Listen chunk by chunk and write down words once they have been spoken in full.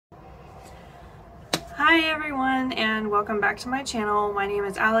Hi everyone and welcome back to my channel. My name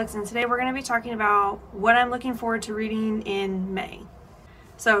is Alex and today we're going to be talking about what I'm looking forward to reading in May.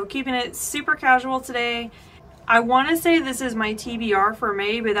 So keeping it super casual today. I want to say this is my TBR for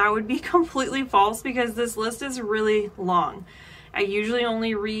May, but that would be completely false because this list is really long. I usually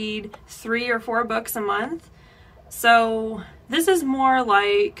only read 3 or 4 books a month. So this is more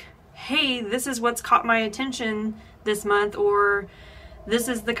like, hey, this is what's caught my attention this month, or this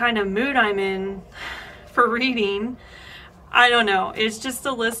is the kind of mood I'm in for reading. I don't know. It's just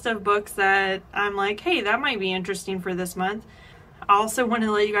a list of books that I'm like, hey, that might be interesting for this month. I also want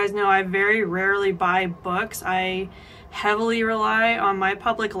to let you guys know I very rarely buy books. I heavily rely on my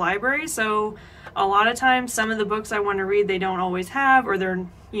public library. So a lot of times some of the books I want to read, they don't always have, or they're,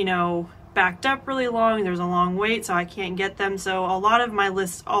 you know, backed up really long. There's a long wait, so I can't get them. So a lot of my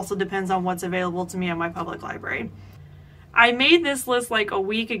list also depends on what's available to me at my public library. I made this list like a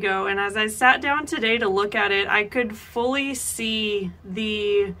week ago, and as I sat down today to look at it, I could fully see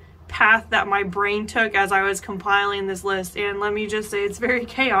the path that my brain took as I was compiling this list, and let me just say it's very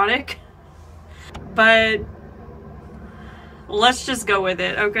chaotic, but let's just go with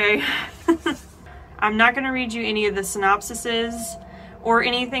it, okay? I'm not going to read you any of the synopsises or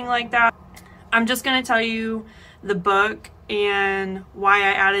anything like that. I'm just going to tell you the book and why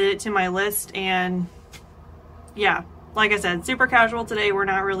I added it to my list, and yeah. Like I said, super casual today. We're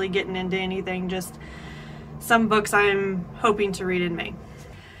not really getting into anything, just some books I'm hoping to read in May.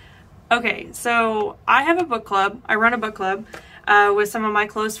 Okay, so I have a book club. I run a book club with some of my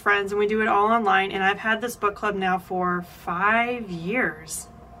close friends, and we do it all online, and I've had this book club now for 5 years.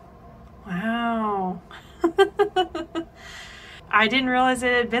 Wow. I didn't realize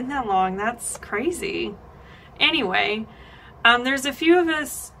it had been that long. That's crazy. Anyway, there's a few of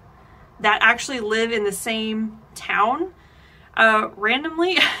us that actually live in the same town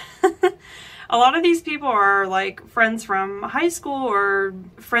randomly. A lot of these people are like friends from high school or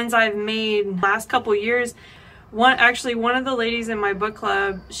friends I've made last couple years. One of the ladies in my book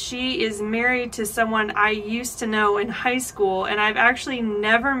club, she is married to someone I used to know in high school, and I've actually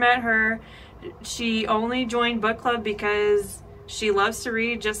never met her. She only joined book club because she loves to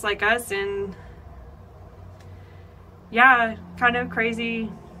read just like us, and yeah, kind of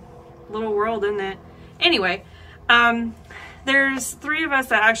crazy little world, isn't it? Anyway, there's 3 of us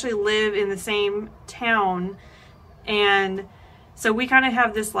that actually live in the same town, and so we kind of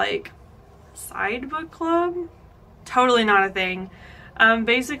have this like side book club. Totally not a thing.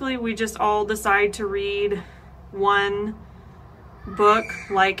 Basically we just all decide to read one book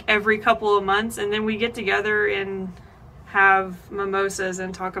like every couple of months, and then we get together and have mimosas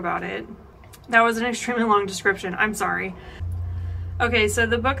and talk about it. That was an extremely long description. I'm sorry. Okay, so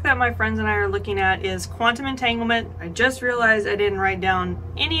the book that my friends and I are looking at is Quantum Entanglement. I just realized I didn't write down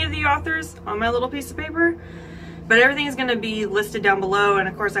any of the authors on my little piece of paper, but everything is going to be listed down below, and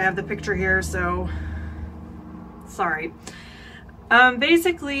of course I have the picture here, so sorry.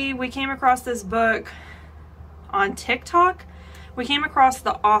 Basically, we came across this book on TikTok. We came across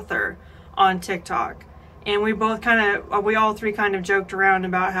the author on TikTok, and we all 3 kind of joked around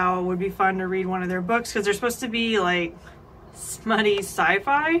about how it would be fun to read one of their books because they're supposed to be like smutty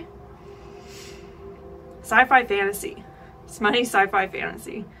sci-fi fantasy. Smutty sci-fi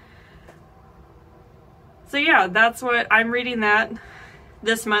fantasy. So yeah, that's what I'm reading that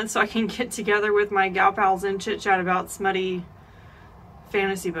this month, so I can get together with my gal pals and chit chat about smutty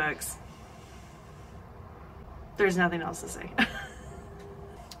fantasy books. There's nothing else to say.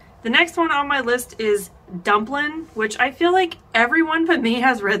 The next one on my list is Dumplin, which I feel like everyone but me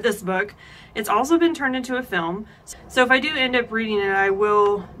has read this book. It's also been turned into a film. So if I do end up reading it, I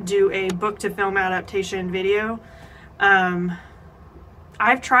will do a book to film adaptation video.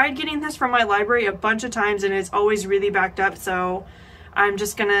 I've tried getting this from my library a bunch of times and it's always really backed up, so I'm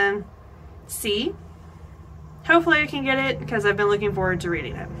just gonna see. Hopefully I can get it because I've been looking forward to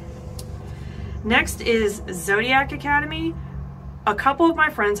reading it. Next is Zodiac Academy. A couple of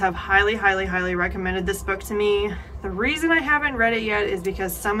my friends have highly recommended this book to me. The reason I haven't read it yet is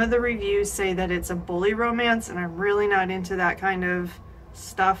because some of the reviews say that it's a bully romance, and I'm really not into that kind of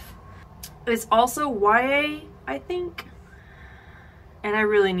stuff. It's also YA, I think, and I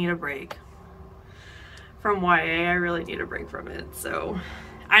really need a break from YA. I really need a break from it, so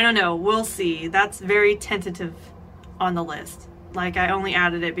I don't know. We'll see. That's very tentative on the list. Like, I only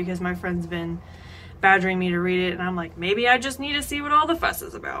added it because my friend's been badgering me to read it, and I'm like, maybe I just need to see what all the fuss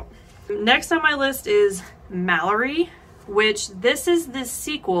is about. Next on my list is Malorie, which this is the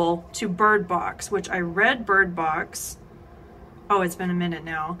sequel to Bird Box, which I read Bird Box. Oh, it's been a minute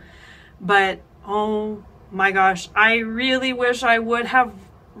now, but oh my gosh, I really wish I would have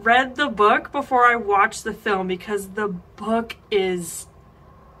read the book before I watched the film because the book is,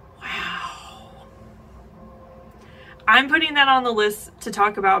 wow. I'm putting that on the list to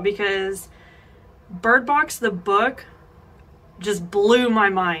talk about because Bird Box the book just blew my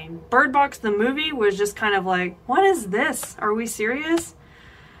mind. Bird Box the movie was just kind of like, what is this? Are we serious?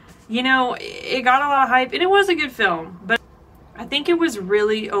 You know, it got a lot of hype and it was a good film, but I think it was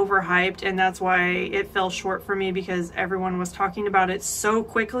really overhyped, and that's why it fell short for me because everyone was talking about it so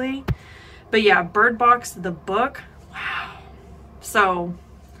quickly. But yeah, Bird Box the book, wow. So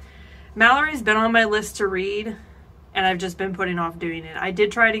Malorie's been on my list to read, and I've just been putting off doing it. I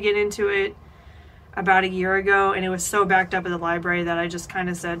did try to get into it about a year ago, and it was so backed up at the library that I just kind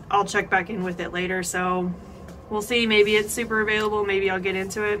of said, I'll check back in with it later. So we'll see. Maybe it's super available. Maybe I'll get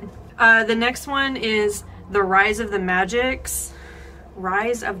into it. The next one is The Rise of the Magicks.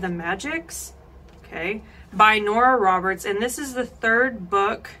 Rise of the Magicks? Okay. By Nora Roberts. And this is the third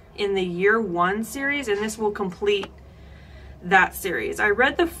book in the Year One series, and this will complete that series. I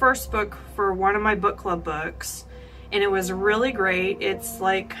read the first book for one of my book club books, and it was really great. It's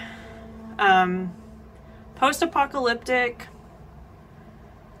like post-apocalyptic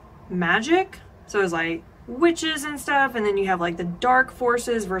magic. So it's like witches and stuff, and then you have like the dark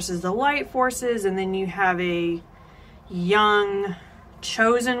forces versus the light forces, and then you have a young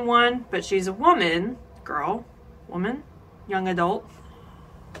chosen one, but she's a woman, young adult.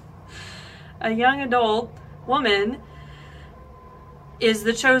 A young adult woman is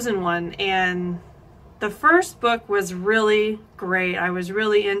the chosen one, and the first book was really great. I was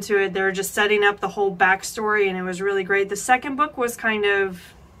really into it. They were just setting up the whole backstory, and it was really great. The second book was kind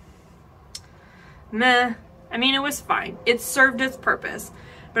of meh. I mean, it was fine. It served its purpose.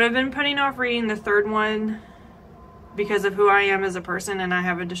 But I've been putting off reading the third one because of who I am as a person, and I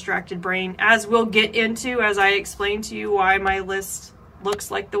have a distracted brain, as we'll get into as I explain to you why my list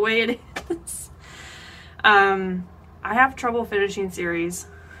looks like the way it is. I have trouble finishing series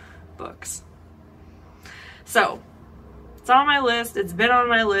books. So, it's on my list. It's been on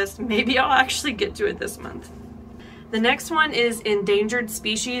my list. Maybe I'll actually get to it this month. The next one is Endangered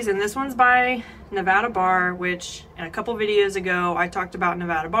Species, and this one's by Nevada Barr, which in a couple videos ago I talked about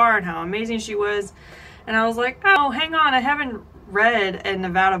Nevada Barr and how amazing she was. And I was like, oh, hang on, I haven't read a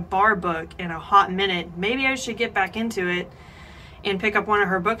Nevada Barr book in a hot minute. Maybe I should get back into it and pick up one of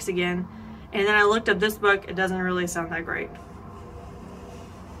her books again. And then I looked up this book. It doesn't really sound that great.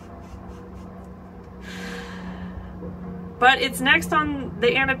 But it's next on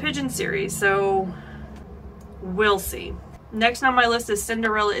the Anna Pigeon series, so we'll see. Next on my list is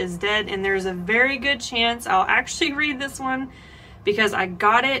Cinderella is Dead, and there's a very good chance I'll actually read this one because I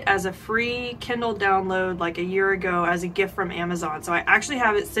got it as a free Kindle download like a year ago as a gift from Amazon. So I actually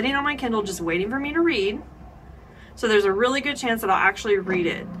have it sitting on my Kindle just waiting for me to read. So there's a really good chance that I'll actually read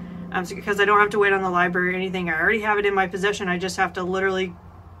it because I don't have to wait on the library or anything. I already have it in my possession. I just have to literally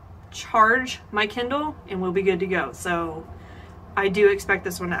charge my Kindle and we'll be good to go. So I do expect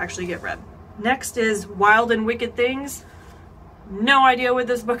this one to actually get read. Next is Wild and Wicked Things. No idea what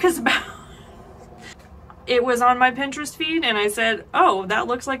this book is about. It was on my Pinterest feed and I said, oh, that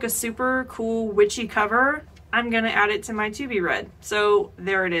looks like a super cool witchy cover. I'm gonna add it to my to be read. So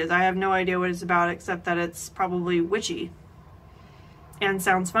there it is. I have no idea what it's about except that it's probably witchy and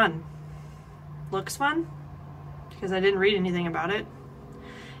sounds fun. Looks fun because I didn't read anything about it.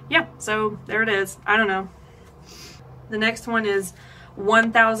 Yeah, so there it is. I don't know. The next one is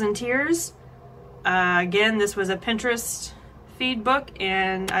 1000 Tears. Again, this was a Pinterest feed book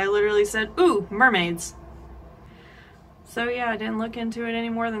and I literally said, ooh, mermaids. So yeah, I didn't look into it any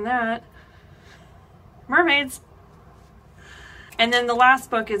more than that. Mermaids. And then the last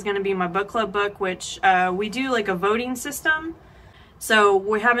book is going to be my book club book, which we do like a voting system. So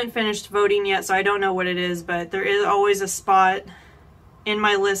we haven't finished voting yet, so I don't know what it is, but there is always a spot in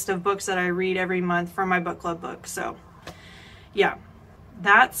my list of books that I read every month for my book club book. So yeah,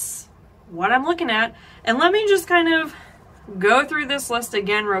 that's what I'm looking at. And let me just kind of go through this list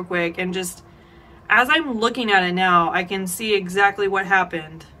again real quick, and just as I'm looking at it now, I can see exactly what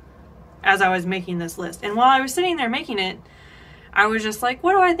happened as I was making this list. And while I was sitting there making it, I was just like,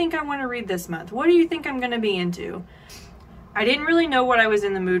 what do I think I want to read this month? What do you think I'm going to be into? I didn't really know what I was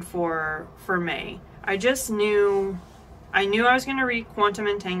in the mood for May. I just knew, I was going to read Quantum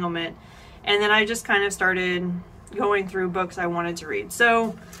Entanglement, and then I just kind of started going through books I wanted to read.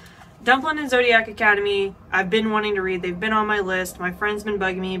 So Dumplin and Zodiac Academy, I've been wanting to read. They've been on my list. My friend's been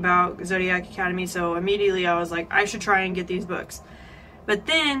bugging me about Zodiac Academy, so immediately I was like, I should try and get these books. But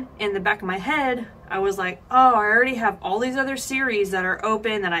then in the back of my head, I was like, oh, I already have all these other series that are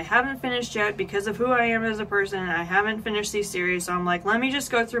open that I haven't finished yet because of who I am as a person. I haven't finished these series. So I'm like, let me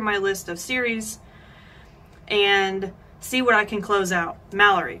just go through my list of series and see what I can close out.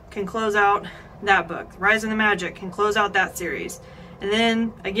 Malorie can close out that book. Rise of the Magic can close out that series. And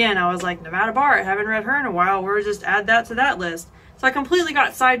then again, I was like, Nevada Barr, I haven't read her in a while. We'll just add that to that list. So I completely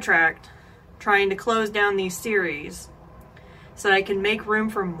got sidetracked trying to close down these series so that I can make room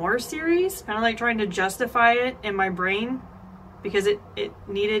for more series. Kind of like trying to justify it in my brain because it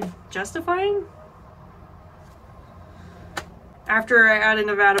needed justifying. After I added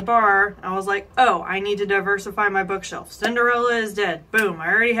Nevada Barr, I was like, oh, I need to diversify my bookshelf. Cinderella is dead. Boom,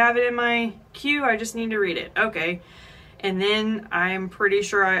 I already have it in my queue. I just need to read it. Okay. And then I'm pretty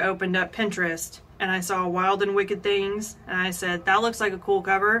sure I opened up Pinterest and I saw Wild and Wicked Things. And I said, that looks like a cool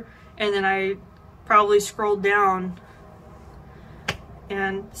cover. And then I probably scrolled down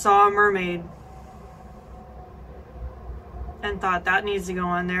and saw a mermaid and thought that needs to go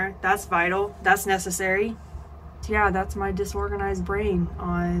on there. That's vital. That's necessary. Yeah, that's my disorganized brain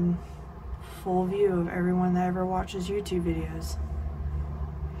on full view of everyone that ever watches YouTube videos.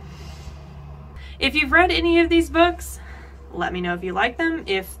 If you've read any of these books, let me know if you like them.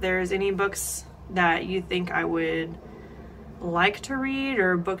 If there's any books that you think I would like to read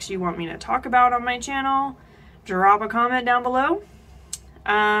or books you want me to talk about on my channel, drop a comment down below.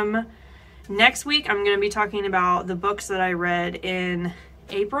 Next week I'm going to be talking about the books that I read in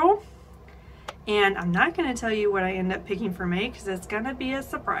April, and I'm not going to tell you what I end up picking for May because it's going to be a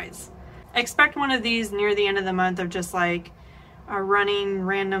surprise. Expect one of these near the end of the month of just like a running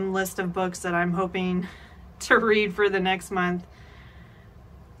random list of books that I'm hoping to read for the next month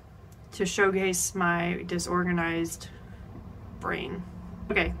to showcase my disorganized brain.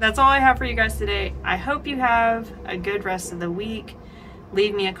 Okay, that's all I have for you guys today. I hope you have a good rest of the week.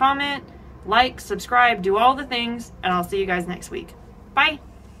 Leave me a comment, like, subscribe, do all the things, and I'll see you guys next week. Bye!